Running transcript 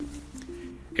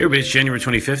Hey everybody, it's January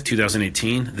 25th,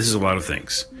 2018. This is a lot of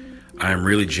things. I'm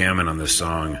really jamming on this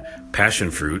song, Passion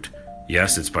Fruit.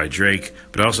 Yes, it's by Drake,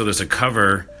 but also there's a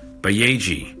cover by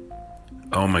Yaeji.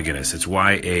 Oh my goodness, it's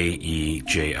Yaeji.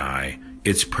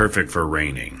 It's perfect for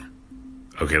raining.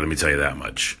 Okay, let me tell you that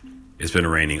much. It's been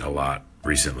raining a lot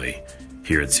recently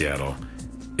here in Seattle.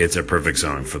 It's a perfect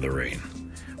song for the rain.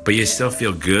 But you still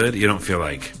feel good. You don't feel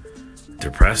like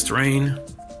depressed rain.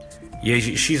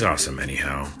 Yaeji, she's awesome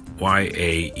anyhow.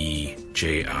 Yaeji.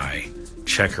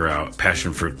 Check her out.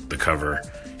 Passion Fruit, the cover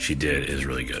she did is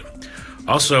really good.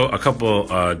 Also, a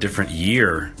couple different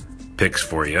year picks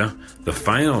for you. The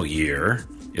Final Year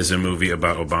is a movie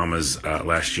about Obama's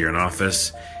last year in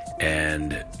office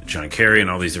and John Kerry and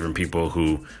all these different people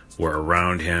who were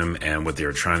around him and what they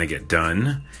were trying to get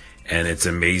done. And it's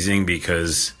amazing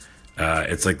because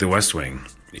it's like the West Wing,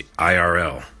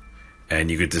 IRL. And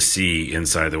you get to see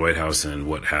inside the White House and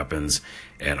what happens.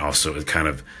 And also it kind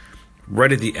of,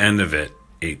 right at the end of it,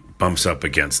 it bumps up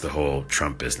against the whole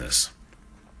Trump business.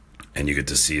 And you get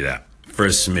to see that for a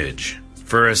smidge.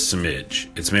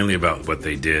 It's mainly about what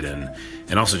they did and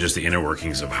also just the inner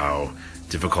workings of how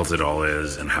difficult it all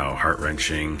is and how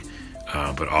heart-wrenching.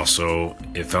 But also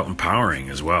it felt empowering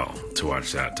as well to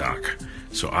watch that doc.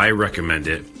 So I recommend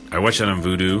it. I watched that on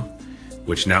Vudu,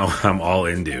 which now I'm all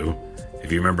into.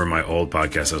 If you remember my old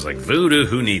podcast, I was like, Vudu,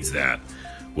 who needs that?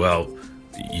 Well,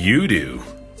 you do.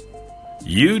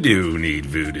 You do need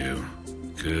Vudu.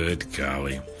 Good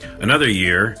golly. Another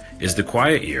year is The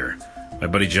Quiet Year. My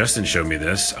buddy Justin showed me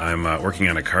this. I'm working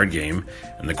on a card game,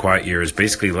 and The Quiet Year is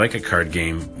basically like a card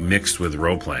game mixed with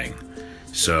role-playing.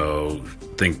 So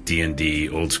think D&D,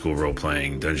 old school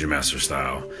role-playing, Dungeon Master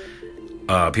style.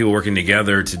 People working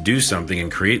together to do something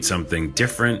and create something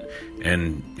different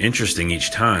and interesting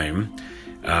each time.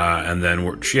 And then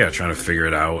we're trying to figure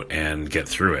it out and get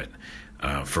through it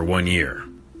for 1 year.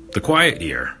 The Quiet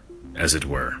Year, as it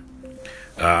were.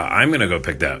 I'm going to go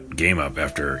pick that game up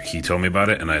after he told me about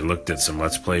it, and I looked at some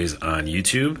Let's Plays on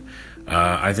YouTube.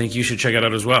 I think you should check it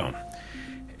out as well.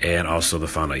 And also The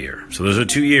Final Year. So those are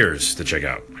 2 years to check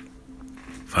out.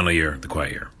 Final Year, The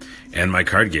Quiet Year. And my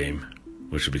card game,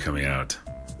 which will be coming out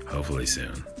hopefully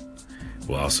soon,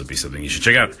 will also be something you should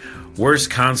check out. Worst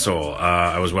console.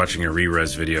 I was watching a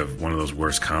re-res video of one of those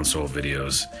worst console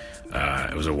videos.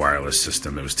 It was a wireless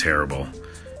system. It was terrible.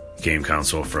 Game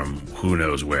console from who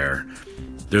knows where.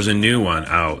 There's a new one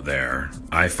out there.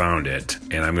 I found it,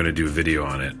 and I'm going to do a video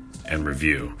on it and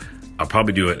review. I'll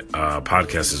probably do a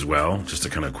podcast as well, just a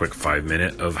kind of quick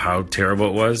 5-minute of how terrible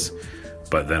it was,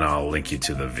 but then I'll link you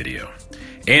to the video.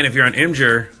 And if you're on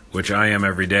Imgur, which I am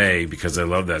every day because I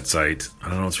love that site, I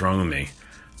don't know what's wrong with me.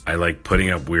 I like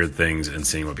putting up weird things and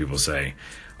seeing what people say.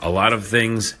 A lot of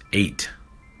things, 8.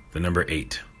 The number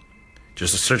 8.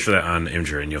 Just search for that on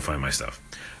Imgur and you'll find my stuff.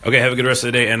 Okay, have a good rest of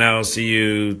the day, and I'll see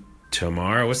you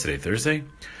tomorrow. What's today, Thursday?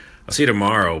 I'll see you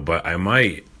tomorrow, but I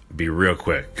might be real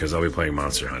quick because I'll be playing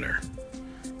Monster Hunter.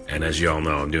 And as you all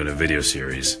know, I'm doing a video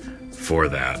series for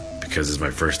that because it's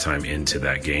my first time into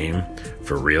that game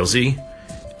for realsy.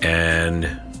 And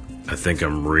I think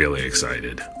I'm really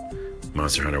excited.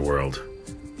 Monster Hunter World.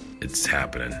 It's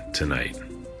happening tonight.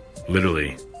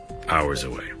 Literally hours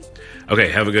away. Okay,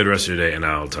 have a good rest of your day, and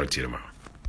I'll talk to you tomorrow.